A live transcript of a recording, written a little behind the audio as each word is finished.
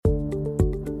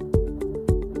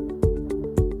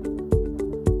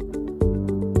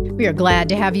We are glad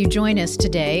to have you join us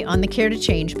today on the Care to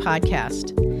Change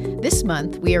podcast. This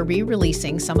month, we are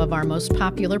re-releasing some of our most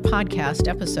popular podcast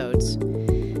episodes.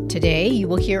 Today, you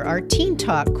will hear our Teen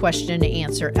Talk question and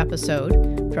answer episode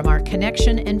from our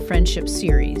Connection and Friendship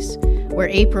series, where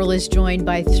April is joined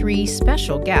by 3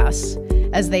 special guests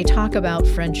as they talk about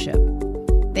friendship.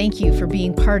 Thank you for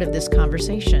being part of this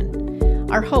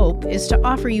conversation. Our hope is to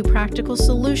offer you practical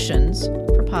solutions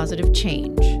for positive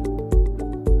change.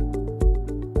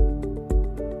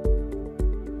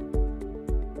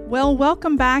 Well,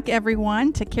 welcome back,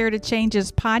 everyone, to Care to Change's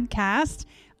podcast.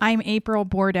 I'm April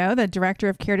Bordeaux, the Director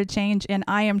of Care to Change, and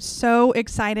I am so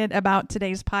excited about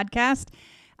today's podcast.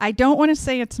 I don't want to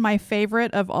say it's my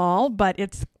favorite of all, but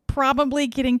it's probably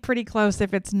getting pretty close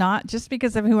if it's not, just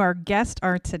because of who our guests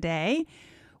are today.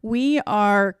 We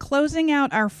are closing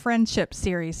out our friendship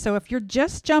series. So if you're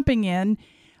just jumping in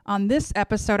on this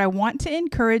episode, I want to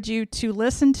encourage you to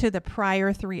listen to the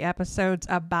prior 3 episodes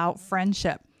about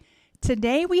friendship.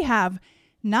 Today we have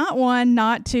not 1,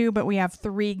 not 2, but we have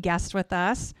 3 guests with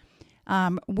us.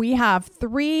 We have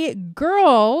 3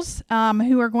 girls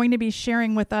who are going to be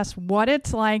sharing with us what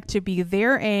it's like to be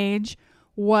their age,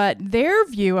 what their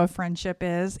view of friendship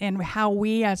is, and how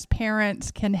we as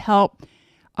parents can help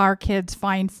our kids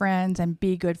find friends and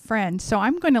be good friends. So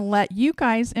I'm going to let you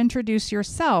guys introduce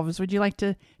yourselves. Would you like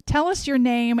to tell us your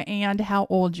name and how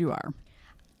old you are?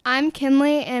 I'm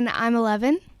Kinley, and I'm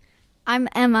 11. I'm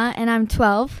Emma, and I'm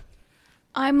 12.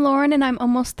 I'm Lauren, and I'm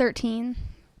almost 13.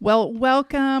 Well,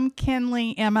 welcome,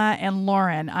 Kinley, Emma, and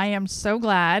Lauren. I am so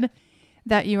glad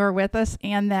that you are with us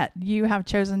and that you have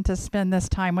chosen to spend this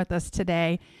time with us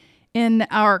today in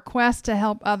our quest to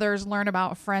help others learn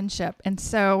about friendship. And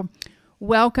so,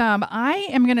 welcome. I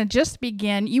am going to just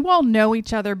begin. You all know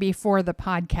each other before the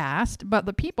podcast, but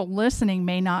the people listening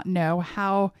may not know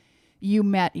how you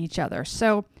met each other.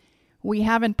 So, we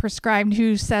haven't prescribed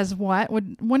who says what.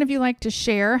 Would one of you like to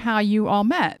share how you all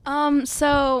met?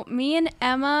 So me and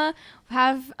Emma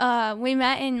we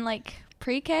met in like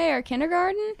pre-K or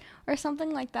kindergarten or something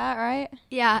like that, right?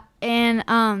 Yeah,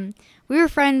 and we were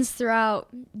friends throughout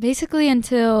basically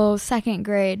until 2nd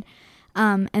grade.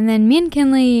 And then me and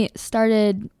Kinley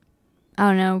started,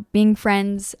 being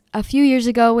friends a few years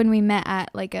ago when we met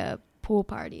at like a pool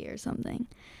party or something.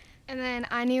 And then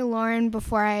I knew Lauren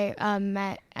before I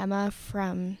met Emma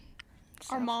from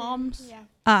our moms.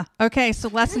 Yeah. Okay. So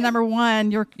lesson number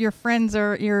 1: your friends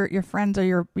are your friends are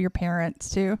your parents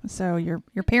too. So your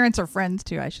parents are friends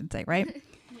too, I should say, right?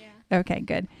 Yeah. Okay.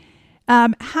 Good.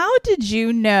 How did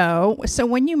you know? So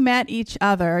when you met each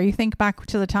other, you think back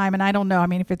to the time, and I don't know. I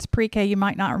mean, if it's pre-K, you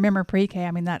might not remember pre-K.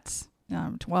 I mean, that's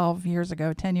 12 years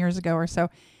ago, 10 years ago or so.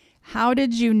 How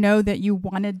did you know that you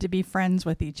wanted to be friends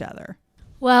with each other?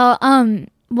 Well,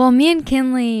 me and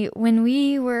Kinley, when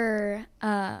we were,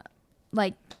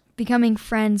 becoming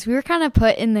friends, we were kind of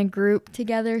put in the group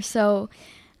together. So,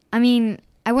 I mean,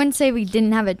 I wouldn't say we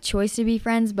didn't have a choice to be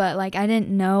friends, but, I didn't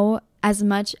know as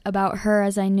much about her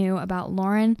as I knew about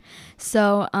Lauren.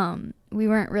 So, we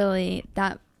weren't really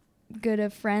that good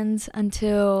of friends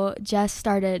until Jess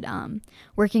started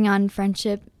working on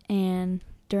friendship and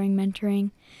during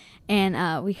mentoring.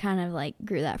 And we kind of,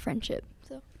 grew that friendship.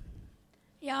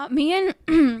 Yeah, me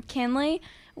and Kinley,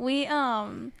 we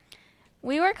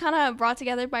were kind of brought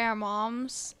together by our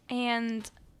moms, and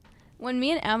when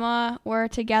me and Emma were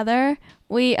together,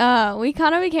 we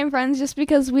kind of became friends just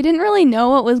because we didn't really know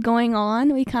what was going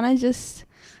on. We kind of just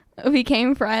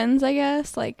became friends, I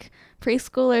guess, like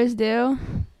preschoolers do.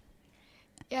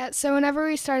 Yeah, so whenever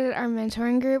we started our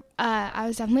mentoring group, I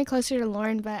was definitely closer to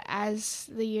Lauren, but as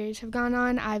the years have gone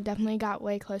on, I've definitely got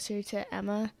way closer to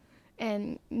Emma.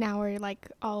 And now we're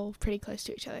all pretty close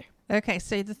to each other. Okay,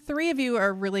 so the 3 of you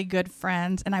are really good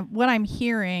friends. And what I'm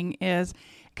hearing is,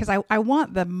 because I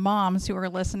want the moms who are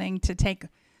listening to take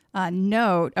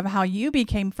note of how you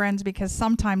became friends, because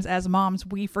sometimes as moms,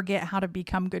 we forget how to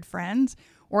become good friends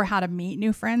or how to meet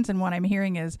new friends. And what I'm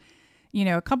hearing is,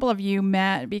 a couple of you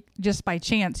met just by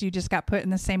chance. You just got put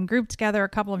in the same group together. A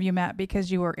couple of you met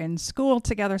because you were in school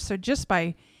together. So just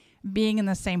by being in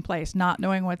the same place, not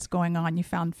knowing what's going on, you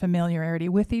found familiarity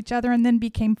with each other and then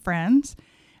became friends.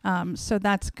 So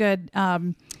that's good.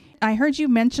 I heard you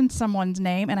mention someone's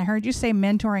name, and I heard you say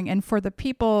mentoring. And for the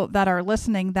people that are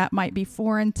listening, that might be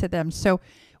foreign to them. So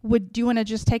do you want to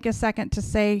just take a second to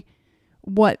say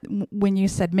when you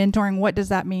said mentoring, what does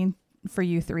that mean for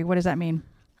you 3? What does that mean?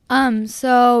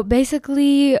 So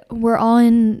basically we're all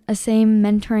in a same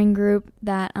mentoring group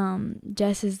that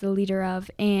Jess is the leader of,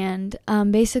 and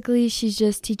basically she's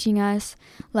just teaching us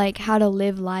like how to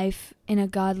live life in a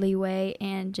godly way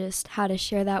and just how to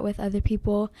share that with other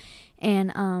people.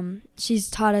 And she's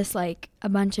taught us like a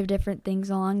bunch of different things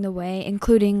along the way,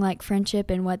 including like friendship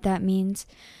and what that means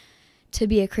to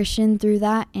be a Christian through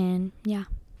that. And yeah,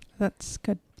 That's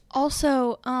good.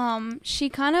 Also, she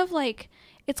kind of like,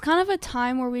 it's kind of a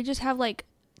time where we just have like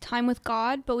time with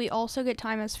God, but we also get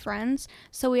time as friends.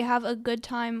 So we have a good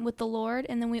time with the Lord,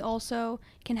 and then we also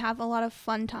can have a lot of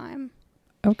fun time.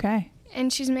 Okay.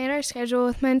 And she's made our schedule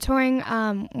with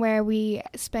mentoring where we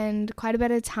spend quite a bit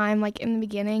of time like in the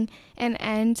beginning and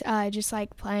end just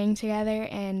like playing together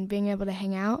and being able to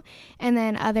hang out. And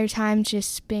then other times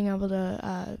just being able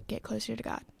to get closer to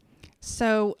God.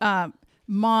 So,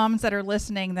 moms that are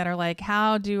listening that are like,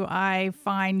 how do I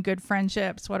find good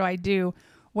friendships? What do I do?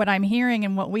 What I'm hearing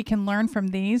and what we can learn from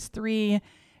these 3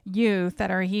 youth that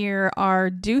are here are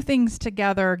do things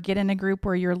together, get in a group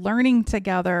where you're learning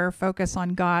together, focus on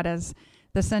God as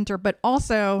the center, but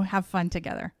also have fun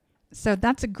together. So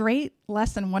that's a great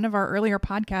lesson. One of our earlier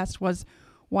podcasts was,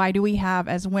 why do we have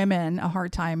as women a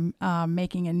hard time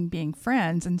making and being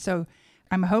friends? And so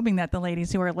I'm hoping that the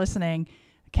ladies who are listening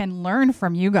can learn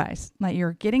from you guys. Like,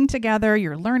 you're getting together,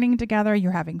 you're learning together,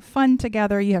 you're having fun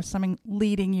together, you have something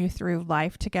leading you through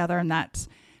life together, and that's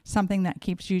something that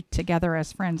keeps you together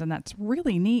as friends, and that's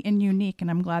really neat and unique, and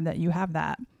I'm glad that you have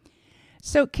that.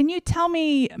 So can you tell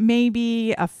me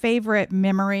maybe a favorite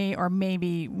memory or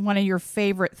maybe one of your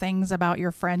favorite things about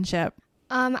your friendship?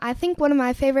 I think one of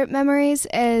my favorite memories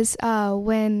is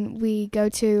when we go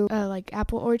to like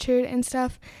apple orchard and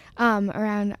stuff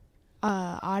around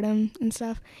autumn and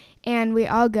stuff, and we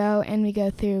all go and we go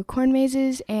through corn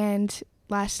mazes. And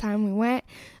last time we went,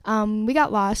 we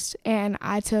got lost, and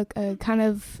I took a ton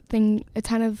of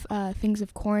things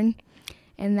of corn,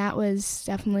 and that was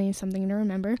definitely something to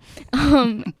remember.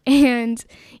 And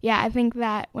yeah, I think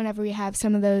that whenever we have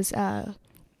some of those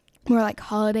more like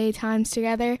holiday times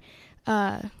together,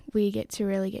 we get to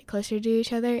really get closer to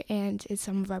each other, and it's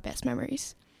some of our best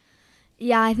memories.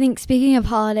 Yeah, I think speaking of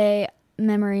holiday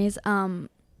memories,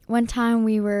 one time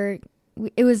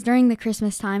it was during the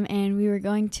Christmas time, and we were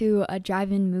going to a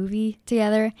drive-in movie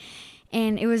together,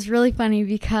 and it was really funny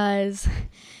because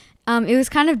it was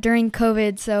kind of during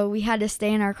COVID, so we had to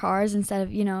stay in our cars instead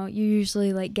of, you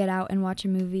usually like get out and watch a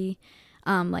movie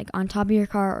like on top of your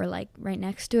car or like right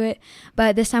next to it.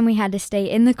 But this time we had to stay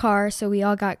in the car, so we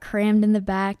all got crammed in the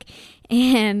back,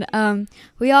 and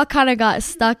we all kind of got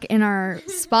stuck in our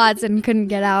spots and couldn't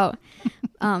get out.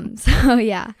 So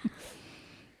yeah.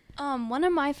 One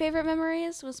of my favorite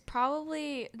memories was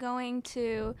probably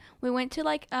we went to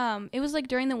like, it was like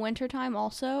during the winter time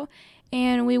also,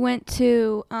 and we went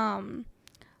to,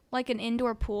 like an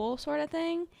indoor pool sort of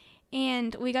thing,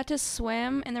 and we got to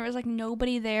swim, and there was like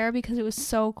nobody there because it was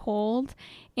so cold,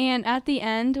 and at the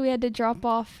end we had to drop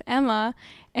off Emma,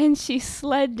 and she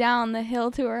slid down the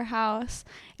hill to her house,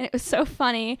 and it was so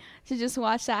funny to just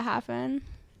watch that happen.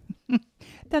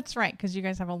 That's right, because you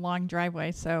guys have a long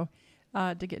driveway, so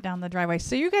to get down the driveway.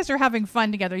 So you guys are having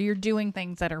fun together. You're doing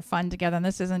things that are fun together, and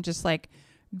this isn't just like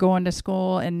going to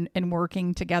school and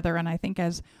working together. And I think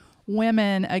as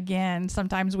women, again,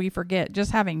 sometimes we forget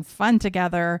just having fun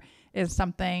together is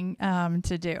something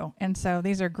to do. And so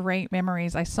these are great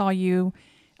memories. I saw you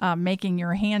making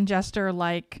your hand gesture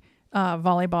like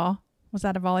volleyball. Was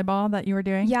that a volleyball that you were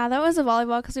doing? Yeah, that was a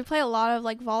volleyball, because we play a lot of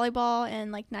like volleyball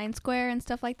and like 9 square and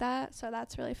stuff like that. So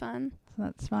that's really fun.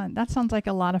 That's fun. That sounds like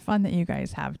a lot of fun that you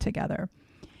guys have together.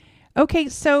 Okay,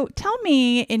 so tell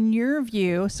me, in your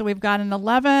view, so we've got an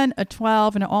 11, a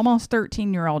 12, and an almost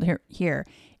 13-year-old here.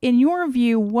 In your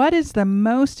view, what is the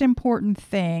most important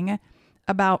thing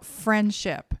about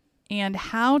friendship and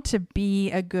how to be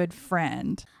a good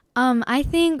friend? I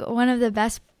think one of the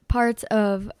best parts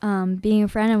of being a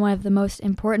friend, and one of the most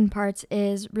important parts,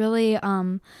 is really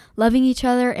loving each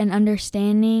other and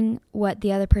understanding what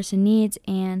the other person needs,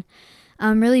 and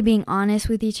really being honest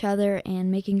with each other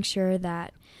and making sure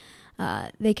that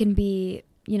they can be,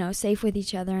 safe with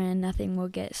each other and nothing will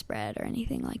get spread or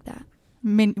anything like that.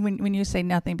 When you say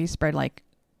nothing be spread, like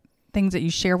things that you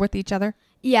share with each other?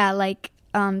 Yeah, like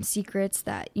secrets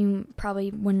that you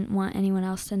probably wouldn't want anyone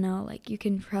else to know. Like you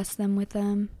can trust them with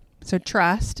them. So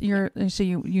trust, you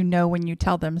know when you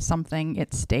tell them something,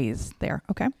 it stays there.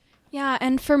 Okay. Yeah,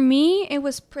 and for me,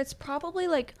 it's probably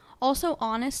like also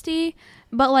honesty,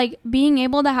 but like being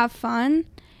able to have fun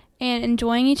and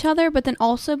enjoying each other, but then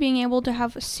also being able to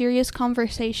have serious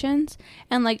conversations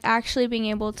and like actually being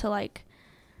able to like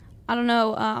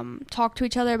talk to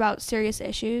each other about serious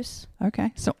issues.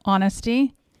 Okay. So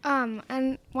honesty.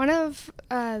 And one of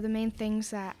the main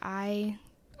things that I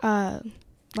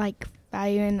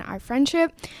value in our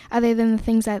friendship, other than the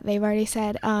things that they've already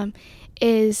said,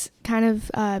 is kind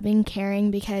of being caring,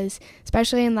 because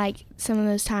especially in like some of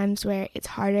those times where it's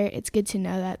harder, it's good to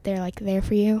know that they're like there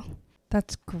for you.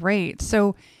 That's great.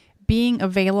 So being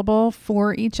available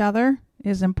for each other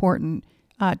is important.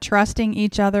 Trusting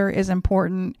each other is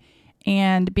important,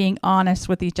 and being honest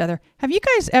with each other. Have you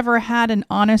guys ever had an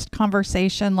honest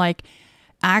conversation, like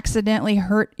accidentally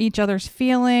hurt each other's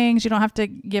feelings? You don't have to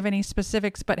give any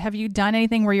specifics, but have you done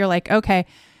anything where you're like, okay,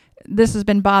 this has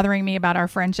been bothering me about our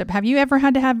friendship? Have you ever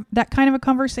had to have that kind of a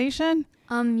conversation?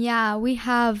 Yeah, we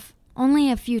have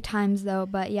only a few times though,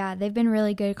 but yeah, they've been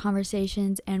really good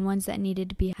conversations and ones that needed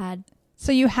to be had.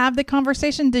 So you have the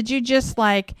conversation. Did you just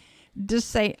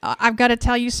say, I've got to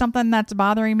tell you something that's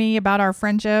bothering me about our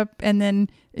friendship, and then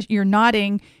you're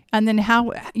nodding, and then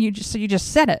how you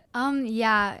just said it?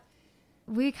 Yeah.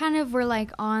 We kind of were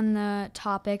like on the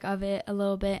topic of it a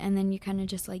little bit, and then you kind of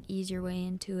just like ease your way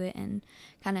into it and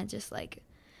kind of just like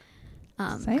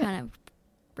kind of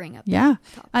bring up. Yeah.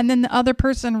 The topic. And then the other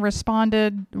person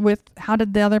responded with, how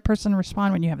did the other person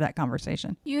respond when you have that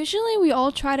conversation? Usually we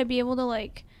all try to be able to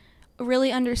like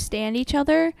really understand each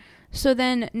other, so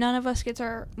then none of us gets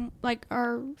our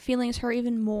feelings hurt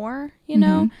even more, you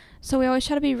know? So we always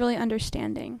try to be really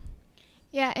understanding.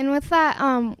 Yeah, and with that,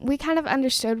 we kind of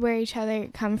understood where each other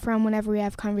come from whenever we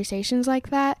have conversations like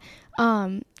that,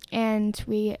 and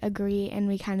we agree, and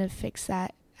we kind of fix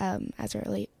that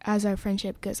as our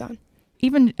friendship goes on.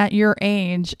 Even at your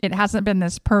age, it hasn't been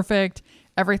this perfect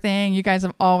everything. You guys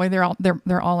have always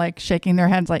they're all like shaking their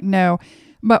heads like no.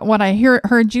 But what I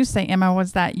heard you say, Emma,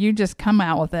 was that you just come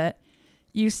out with it.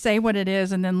 You say what it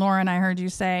is, and then Lauren, I heard you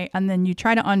say, and then you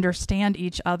try to understand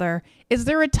each other. Is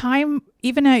there a time,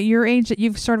 even at your age, that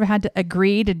you've sort of had to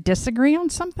agree to disagree on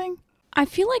something? I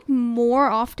feel like more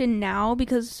often now,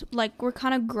 because like we're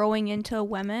kind of growing into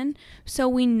women, so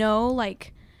we know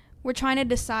like we're trying to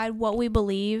decide what we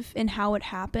believe and how it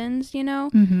happens, you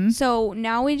know? So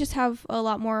now we just have a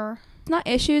lot more, not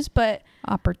issues, but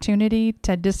opportunity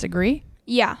to disagree.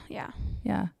 Yeah.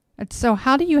 So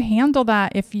how do you handle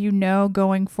that if you know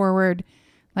going forward,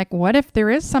 like what if there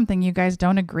is something you guys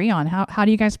don't agree on? How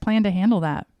do you guys plan to handle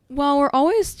that? Well, we're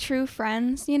always true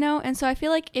friends, you know? And so I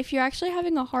feel like if you're actually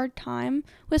having a hard time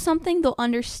with something, they'll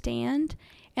understand,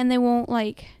 and they won't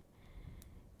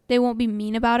be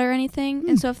mean about it or anything.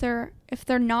 And so if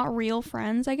they're not real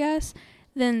friends, I guess,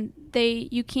 then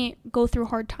you can't go through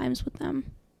hard times with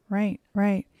them. Right.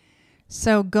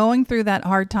 So going through that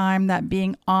hard time, that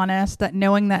being honest, that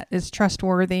knowing that is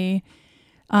trustworthy,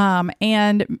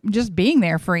 and just being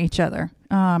there for each other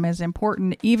is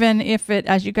important, even if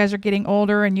as you guys are getting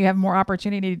older and you have more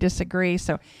opportunity to disagree.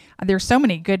 So there's so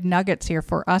many good nuggets here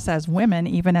for us as women,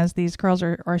 even as these girls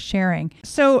are sharing.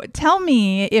 So tell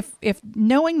me, if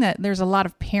knowing that there's a lot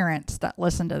of parents that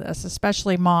listen to this,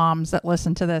 especially moms that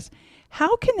listen to this,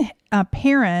 how can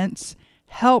parents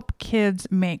help kids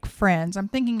make friends? I'm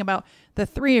thinking about the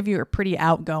three of you are pretty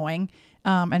outgoing.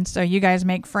 And so you guys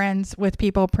make friends with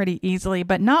people pretty easily,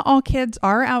 but not all kids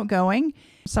are outgoing.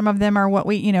 Some of them are what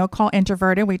we, call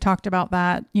introverted. We talked about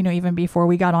that, even before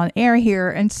we got on air here.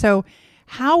 And so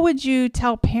how would you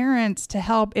tell parents to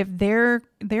help if their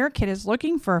kid is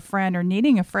looking for a friend or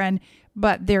needing a friend,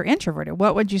 but they're introverted?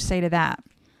 What would you say to that?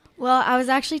 Well, I was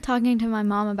actually talking to my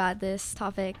mom about this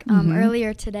topic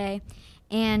earlier today,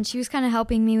 and she was kind of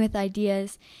helping me with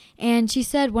ideas. And she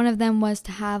said one of them was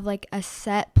to have like a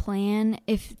set plan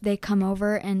if they come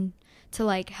over, and to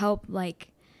like help like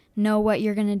know what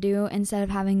you're going to do instead of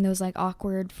having those like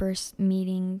awkward first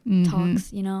meeting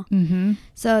talks,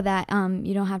 so that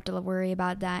you don't have to worry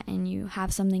about that, and you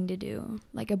have something to do,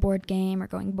 like a board game or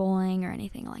going bowling or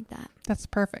anything like that. That's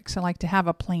perfect. So like to have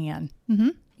a plan.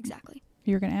 Exactly.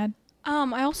 You're going to add?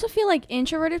 I also feel like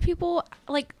introverted people,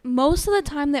 like most of the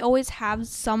time they always have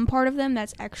some part of them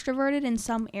that's extroverted in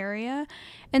some area.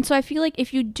 And so I feel like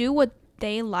if you do what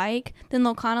they like, then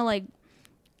they'll kind of like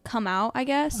come out, I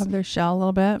guess, of their shell a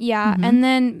little bit. Yeah. And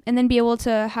then be able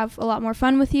to have a lot more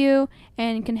fun with you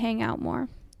and can hang out more.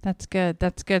 That's good.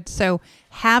 So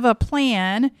have a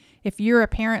plan. If you're a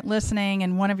parent listening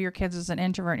and one of your kids is an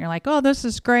introvert and you're like, oh, this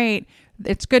is great,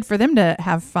 it's good for them to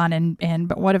have fun.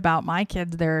 But what about my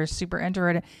kids? They're super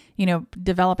introverted,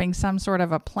 developing some sort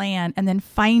of a plan and then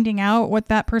finding out what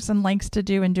that person likes to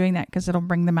do and doing that, because it'll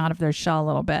bring them out of their shell a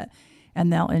little bit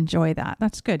and they'll enjoy that.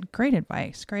 That's good. Great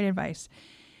advice.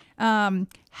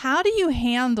 How do you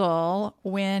handle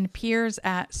when peers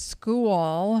at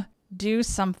school do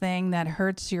something that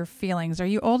hurts your feelings. Are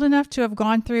you old enough to have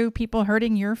gone through people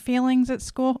hurting your feelings at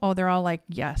school? Oh, they're all like,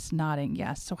 yes, nodding,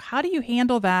 yes. So how do you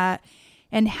handle that?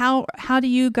 And how do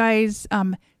you guys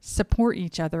support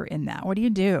each other in that? What do you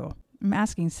do? I'm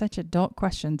asking such adult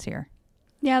questions here.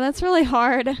 Yeah, that's really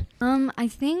hard. I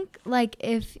think like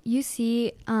if you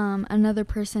see another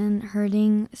person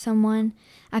hurting someone,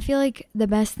 I feel like the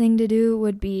best thing to do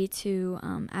would be to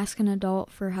ask an adult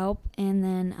for help, and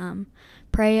then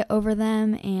pray over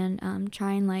them and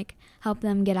try and like help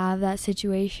them get out of that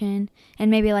situation,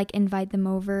 and maybe like invite them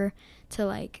over to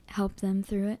like help them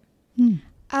through it.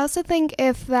 I also think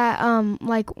if that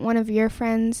like one of your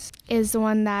friends is the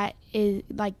one that is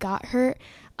like got hurt,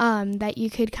 that you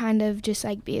could kind of just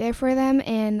like be there for them,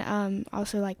 and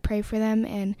also like pray for them,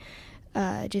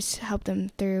 and just help them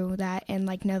through that, and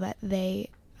like know that they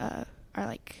are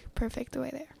like perfect the way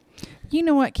they are. You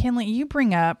know what, Kinley, you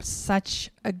bring up such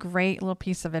a great little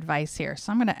piece of advice here.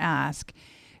 So I'm going to ask,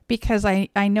 because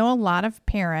I know a lot of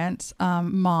parents,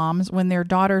 moms, when their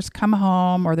daughters come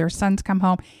home or their sons come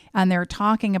home and they're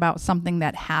talking about something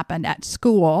that happened at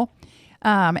school,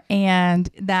 and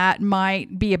that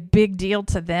might be a big deal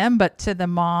to them, but to the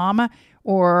mom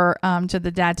or to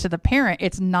the dad, to the parent,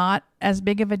 it's not as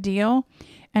big of a deal.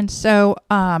 And so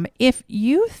if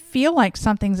you feel like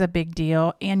something's a big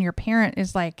deal and your parent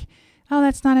is like, oh,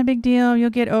 that's not a big deal, you'll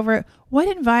get over it. What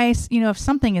advice, if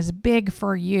something is big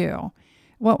for you,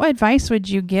 what advice would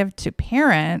you give to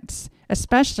parents,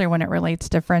 especially when it relates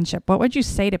to friendship? What would you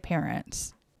say to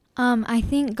parents? I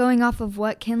think going off of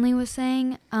what Kinley was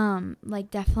saying,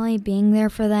 like definitely being there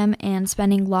for them and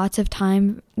spending lots of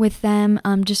time with them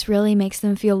just really makes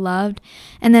them feel loved.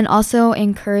 And then also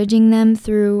encouraging them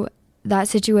through that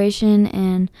situation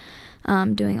and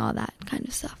doing all that kind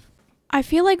of stuff. I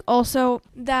feel like also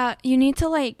that you need to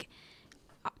like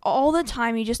all the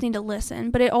time you just need to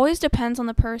listen, but it always depends on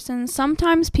the person.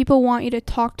 Sometimes people want you to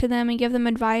talk to them and give them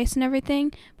advice and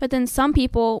everything, but then some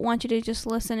people want you to just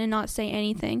listen and not say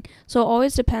anything. So it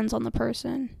always depends on the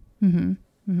person.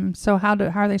 So how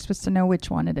are they supposed to know which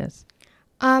one it is?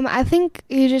 I think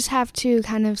you just have to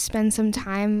kind of spend some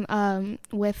time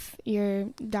with your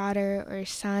daughter or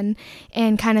son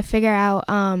and kind of figure out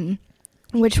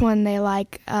which one they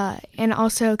like, and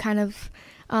also kind of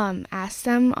ask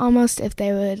them almost if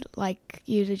they would like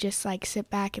you to just like sit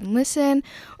back and listen,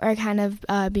 or kind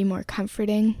of be more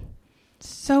comforting.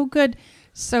 So good.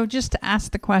 So just to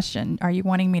ask the question, are you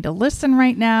wanting me to listen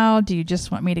right now? Do you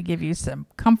just want me to give you some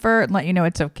comfort and let you know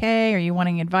it's okay? Are you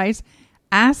wanting advice?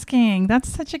 Asking. That's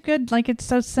such a good, like, it's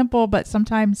so simple, but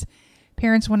sometimes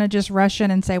parents want to just rush in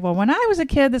and say, well, when I was a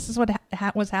kid, this is what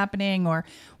was happening, or,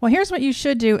 well, here's what you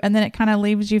should do. And then it kind of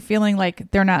leaves you feeling like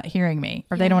they're not hearing me,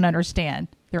 or they don't understand.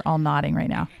 They're all nodding right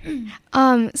now.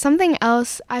 Something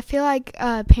else, I feel like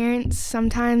parents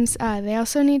sometimes, they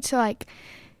also need to like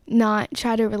not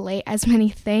try to relate as many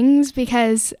things,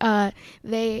 because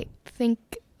they think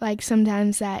like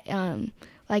sometimes that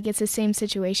like it's the same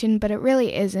situation, but it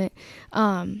really isn't,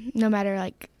 no matter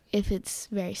like if it's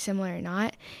very similar or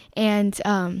not. And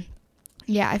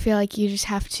I feel like you just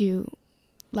have to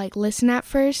like listen at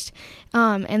first,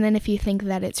 and then if you think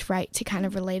that it's right to kind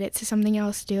of relate it to something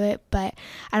else, do it. But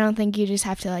I don't think you just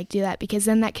have to like do that, because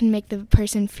then that can make the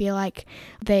person feel like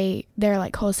their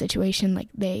like whole situation, like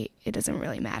it doesn't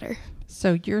really matter.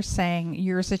 So you're saying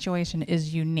your situation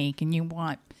is unique and you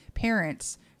want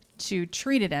parents to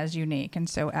treat it as unique. And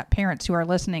so parents who are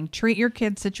listening, treat your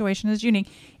kid's situation as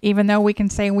unique, even though we can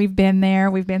say we've been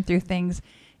there, we've been through things.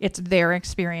 It's their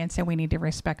experience and we need to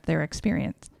respect their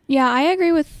experience. Yeah, I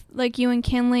agree with like you and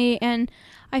Kinley, and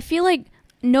I feel like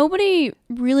nobody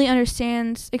really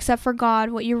understands except for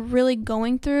God what you're really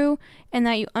going through, and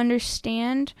that you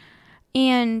understand.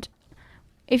 And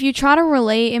if you try to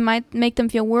relate, it might make them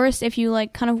feel worse if you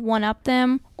like kind of one up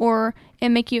them, or it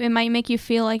might make you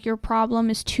feel like your problem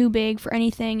is too big for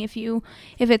anything if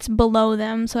it's below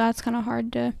them. So that's kind of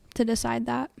hard to decide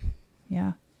that.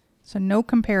 Yeah. So no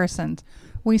comparisons.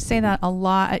 We say that a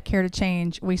lot at Care to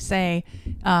Change. We say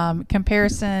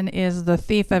comparison is the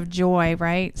thief of joy,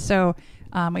 right? So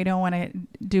we don't want to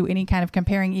do any kind of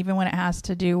comparing, even when it has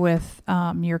to do with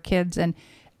your kids, and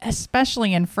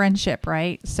especially in friendship,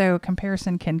 right? So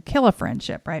comparison can kill a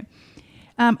friendship, right?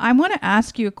 I want to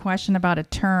ask you a question about a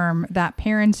term that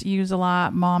parents use a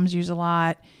lot, moms use a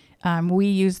lot. We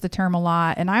use the term a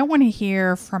lot, and I want to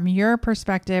hear from your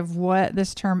perspective what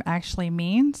this term actually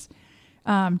means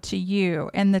to you.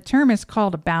 And the term is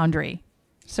called a boundary.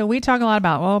 So we talk a lot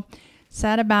about, well,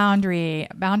 set a boundary.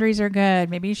 Boundaries are good.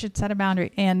 Maybe you should set a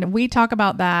boundary. And we talk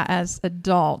about that as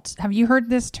adults. Have you heard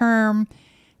this term?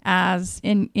 as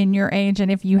in your age?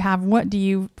 And if you have, what do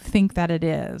you think that it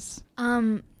is?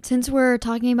 Since we're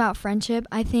talking about friendship,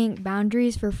 I think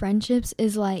boundaries for friendships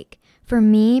is like, for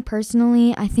me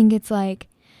personally, I think it's like,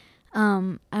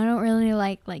 I don't really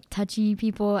like touchy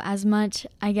people as much,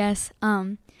 I guess.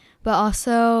 But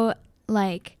also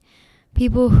like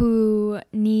people who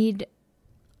need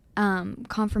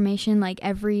confirmation like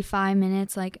every 5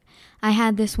 minutes. Like I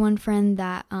had this one friend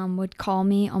that would call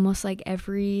me almost like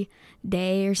every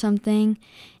day or something,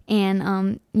 and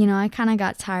I kind of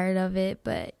got tired of it,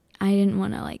 but I didn't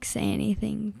want to like say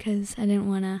anything because I didn't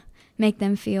want to make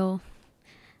them feel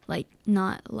like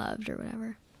not loved or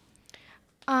whatever.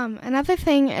 Another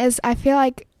thing is I feel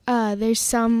like there's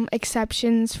some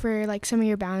exceptions for like some of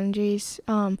your boundaries.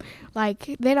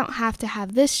 Like they don't have to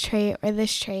have this trait or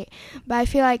this trait, but I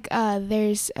feel like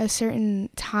there's a certain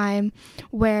time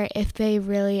where if they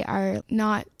really are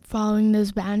not following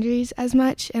those boundaries as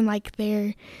much and like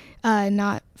they're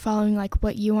not following like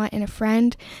what you want in a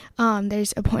friend,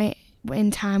 there's a point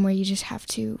in time where you just have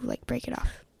to like break it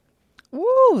off.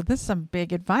 Ooh, this is some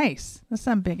big advice.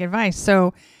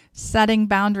 So setting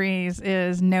boundaries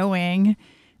is knowing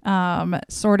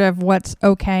sort of what's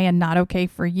okay and not okay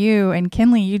for you. And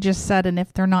Kinley, you just said, and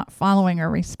if they're not following or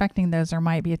respecting those, there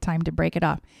might be a time to break it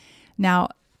off. Now,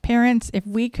 parents, if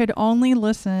we could only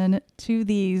listen to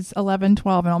these 11,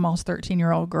 12, and almost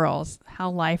 13-year-old girls, how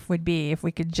life would be if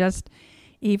we could just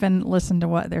even listen to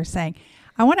what they're saying.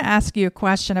 I want to ask you a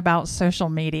question about social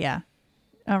media.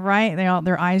 All right.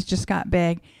 Their eyes just got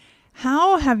big.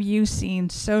 How have you seen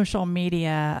social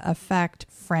media affect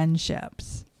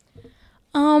friendships?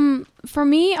 For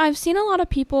me, I've seen a lot of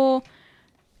people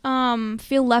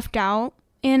feel left out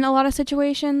in a lot of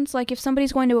situations. Like if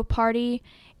somebody's going to a party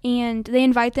and they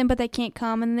invite them but they can't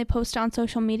come and they post it on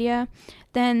social media,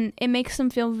 then it makes them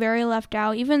feel very left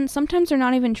out. Even sometimes they're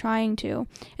not even trying to,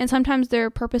 and sometimes they're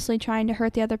purposely trying to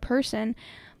hurt the other person.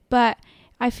 But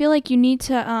I feel like you need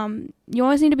to, you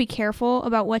always need to be careful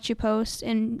about what you post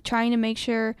and trying to make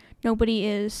sure nobody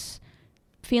is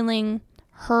feeling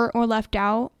hurt or left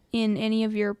out in any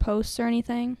of your posts or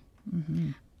anything.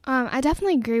 Mm-hmm. I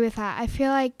definitely agree with that. I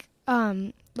feel like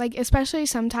especially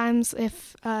sometimes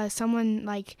if someone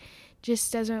like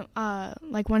just doesn't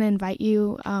like want to invite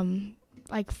you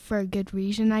like for a good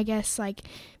reason, I guess, like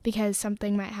because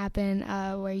something might happen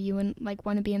where you wouldn't like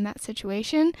want to be in that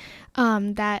situation,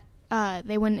 that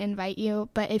they wouldn't invite you.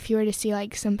 But if you were to see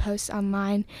like some posts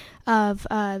online of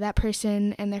that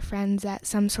person and their friends at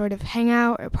some sort of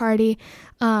hangout or party,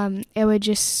 it would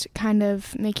just kind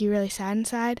of make you really sad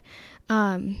inside,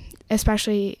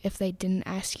 especially if they didn't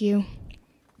ask you.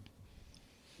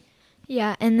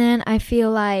 Yeah, and then I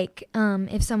feel like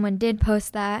if someone did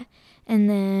post that and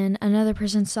then another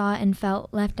person saw it and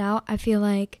felt left out, I feel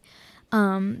like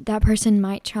that person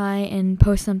might try and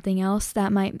post something else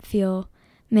that might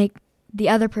make the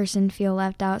other person feel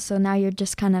left out. So now you're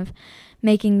just kind of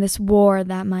making this war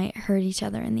that might hurt each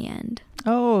other in the end.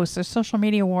 Oh, so social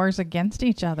media wars against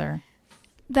each other.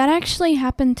 That actually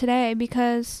happened today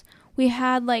because we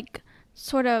had like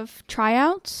sort of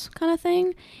tryouts kind of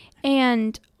thing.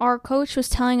 And our coach was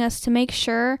telling us to make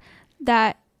sure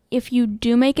that if you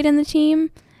do make it in the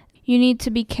team, you need to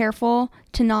be careful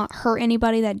to not hurt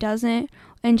anybody that doesn't,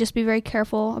 and just be very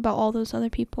careful about all those other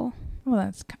people.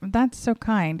 Well, that's so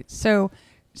kind. So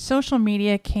social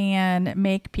media can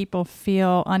make people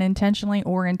feel unintentionally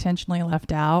or intentionally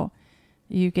left out.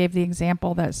 You gave the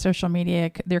example that social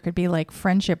media, there could be like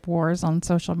friendship wars on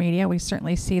social media. We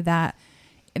certainly see that,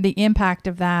 the impact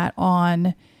of that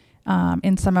on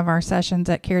in some of our sessions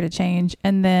at Care to Change.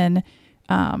 And then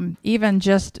even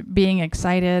just being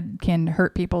excited can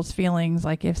hurt people's feelings,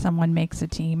 like if someone makes a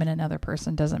team and another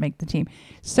person doesn't make the team.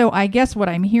 So I guess what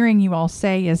I'm hearing you all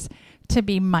say is to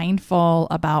be mindful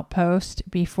about post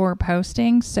before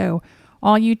posting. So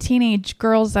all you teenage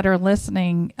girls that are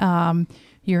listening,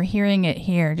 you're hearing it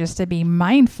here, just to be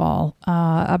mindful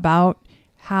about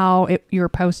how your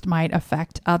post might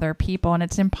affect other people. And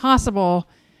it's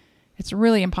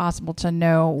really impossible to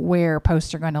know where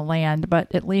posts are going to land,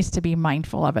 but at least to be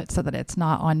mindful of it so that it's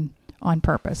not on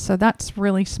purpose. So that's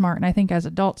really smart. And I think as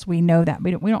adults, we know that.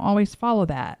 We don't always follow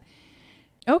that.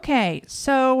 Okay,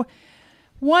 so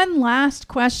one last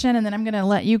question, and then I'm going to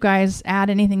let you guys add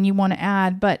anything you want to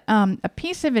add. But a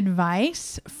piece of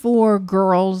advice for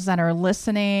girls that are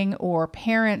listening or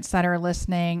parents that are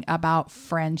listening about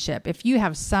friendship. If you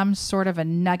have some sort of a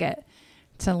nugget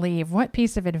to leave, what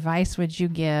piece of advice would you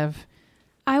give?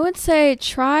 I would say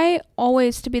try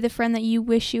always to be the friend that you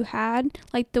wish you had.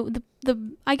 Like the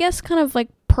I guess kind of like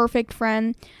perfect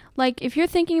friend. Like if you're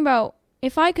thinking about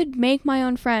if I could make my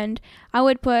own friend, I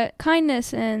would put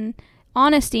kindness and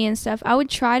honesty and stuff. I would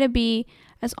try to be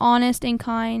as honest and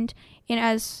kind and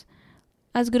as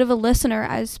good of a listener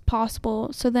as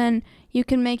possible, so then you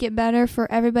can make it better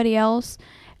for everybody else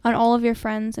and all of your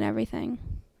friends and everything.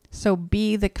 So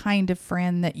be the kind of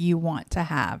friend that you want to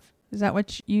have. Is that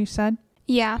what you said?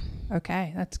 Yeah.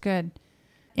 Okay, that's good.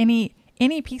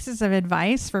 Any pieces of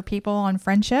advice for people on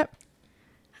friendship?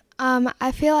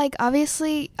 I feel like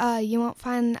obviously you won't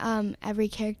find every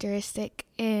characteristic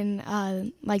in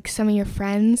like some of your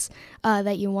friends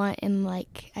that you want in,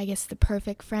 like, I guess the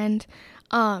perfect friend.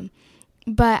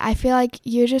 But I feel like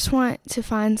you just want to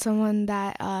find someone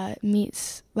that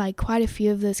meets like quite a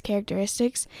few of those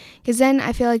characteristics, because then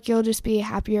I feel like you'll just be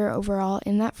happier overall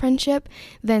in that friendship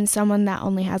than someone that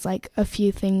only has like a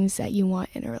few things that you want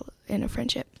in a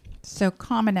friendship. So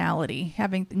commonality,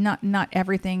 having not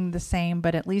everything the same,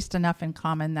 but at least enough in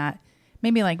common that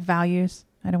maybe like values.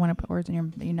 I don't want to put words in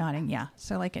you're nodding. Yeah.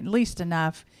 So like at least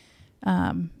enough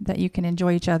that you can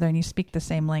enjoy each other and you speak the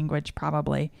same language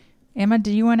probably. Emma,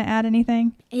 do you want to add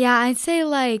anything? Yeah, I'd say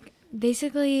like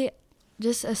basically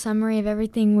just a summary of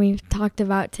everything we've talked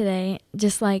about today.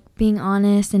 Just like being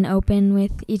honest and open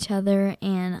with each other,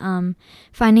 and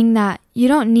finding that you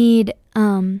don't need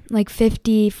like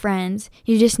 50 friends.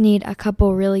 You just need a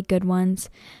couple really good ones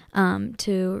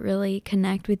to really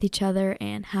connect with each other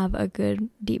and have a good,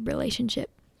 deep relationship.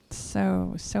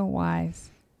 So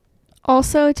wise.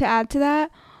 Also, to add to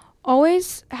that,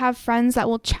 always have friends that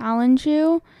will challenge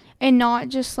you and not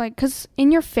just like, because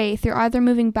in your faith, you're either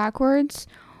moving backwards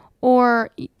or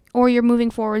you're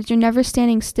moving forwards. You're never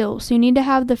standing still. So you need to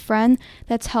have the friend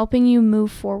that's helping you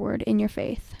move forward in your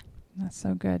faith. That's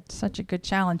so good. Such a good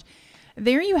challenge.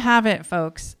 There you have it,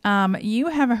 folks. You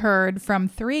have heard from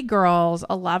 3 girls,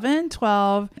 11,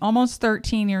 12, almost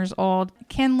 13 years old,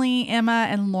 Kinley, Emma,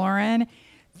 and Lauren.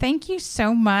 Thank you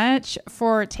so much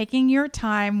for taking your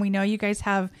time. We know you guys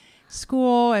have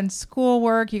school and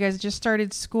schoolwork. You guys just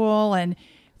started school and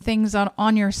things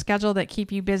on your schedule that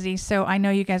keep you busy. So I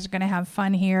know you guys are going to have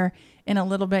fun here in a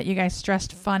little bit. You guys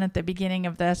stressed fun at the beginning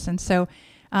of this. And so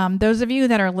those of you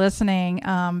that are listening,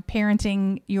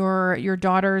 parenting your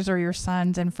daughters or your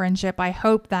sons in friendship, I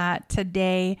hope that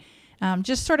today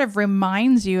just sort of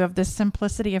reminds you of the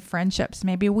simplicity of friendships.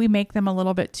 Maybe we make them a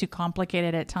little bit too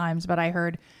complicated at times, but I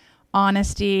heard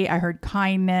honesty, I heard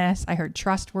kindness, I heard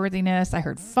trustworthiness, I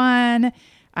heard fun,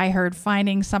 I heard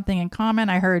finding something in common,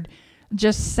 I heard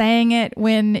just saying it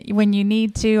when you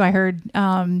need to, I heard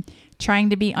trying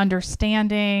to be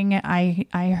understanding,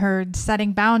 I heard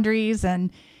setting boundaries and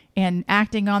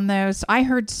acting on those. I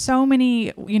heard so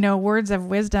many, words of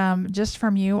wisdom just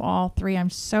from you all 3. I'm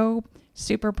so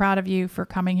super proud of you for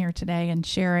coming here today and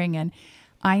sharing. And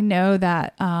I know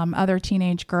that other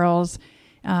teenage girls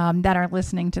that are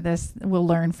listening to this will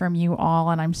learn from you all.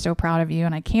 And I'm so proud of you.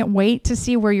 And I can't wait to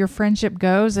see where your friendship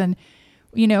goes. And,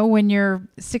 when you're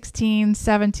 16,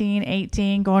 17,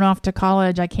 18, going off to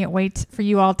college, I can't wait for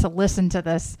you all to listen to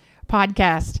this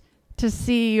podcast to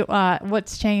see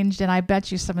what's changed. And I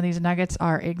bet you some of these nuggets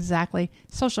are exactly,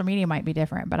 social media might be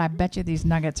different, but I bet you these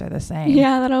nuggets are the same.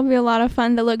 Yeah, that'll be a lot of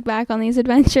fun to look back on these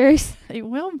adventures. It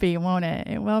will be, won't it?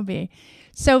 It will be.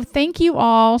 So thank you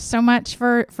all so much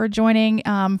for joining.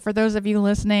 For those of you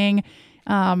listening,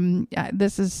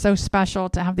 this is so special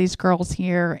to have these girls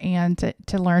here and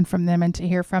to learn from them and to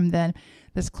hear from them.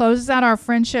 This closes out our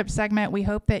friendship segment. We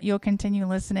hope that you'll continue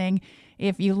listening.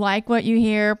 If you like what you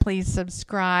hear, please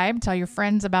subscribe. Tell your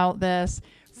friends about this.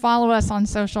 Follow us on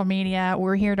social media.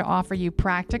 We're here to offer you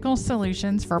practical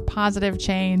solutions for positive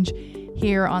change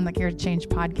here on the Care to Change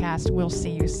podcast. We'll see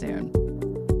you soon.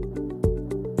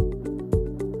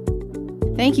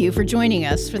 Thank you for joining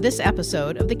us for this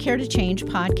episode of the Care to Change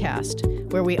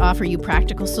podcast, where we offer you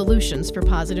practical solutions for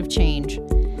positive change.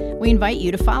 We invite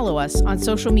you to follow us on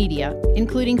social media,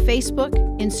 including Facebook,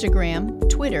 Instagram,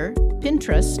 Twitter,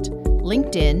 Pinterest,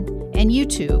 LinkedIn, and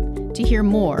YouTube to hear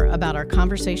more about our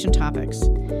conversation topics.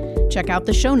 Check out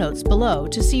the show notes below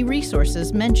to see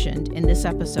resources mentioned in this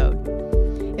episode.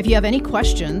 If you have any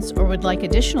questions or would like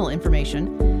additional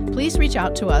information, please reach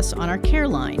out to us on our care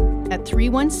line at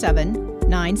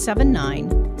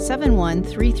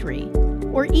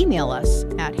 317-979-7133 or email us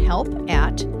at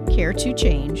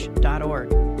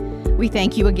help@caretochange.org. We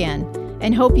thank you again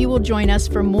and hope you will join us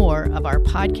for more of our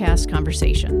podcast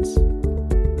conversations.